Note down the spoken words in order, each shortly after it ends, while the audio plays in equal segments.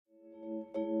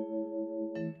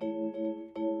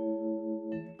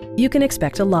You can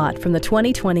expect a lot from the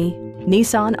 2020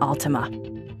 Nissan Altima.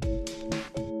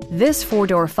 This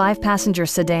four-door, five-passenger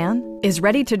sedan is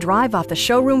ready to drive off the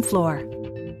showroom floor.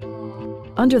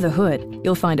 Under the hood,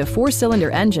 you'll find a four-cylinder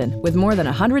engine with more than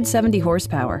 170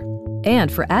 horsepower.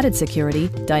 And for added security,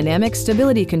 dynamic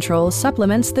stability control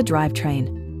supplements the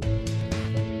drivetrain.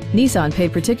 Nissan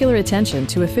paid particular attention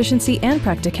to efficiency and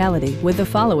practicality with the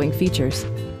following features: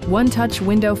 one-touch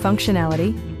window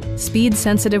functionality,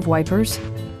 speed-sensitive wipers,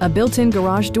 a built-in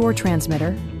garage door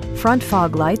transmitter, front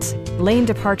fog lights, lane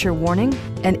departure warning,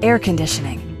 and air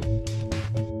conditioning.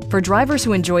 For drivers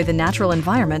who enjoy the natural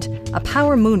environment, a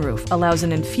power moonroof allows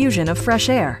an infusion of fresh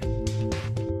air.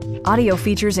 Audio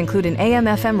features include an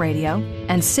AM/FM radio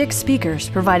and 6 speakers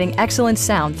providing excellent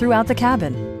sound throughout the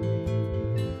cabin.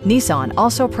 Nissan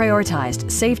also prioritized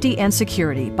safety and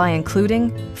security by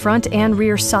including front and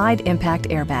rear side impact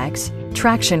airbags,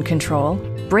 traction control,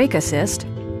 brake assist,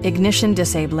 ignition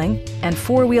disabling, and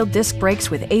 4-wheel disc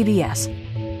brakes with ABS.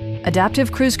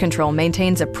 Adaptive Cruise Control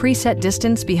maintains a preset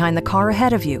distance behind the car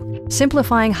ahead of you,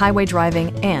 simplifying highway driving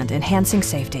and enhancing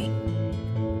safety.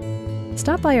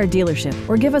 Stop by our dealership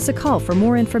or give us a call for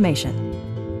more information.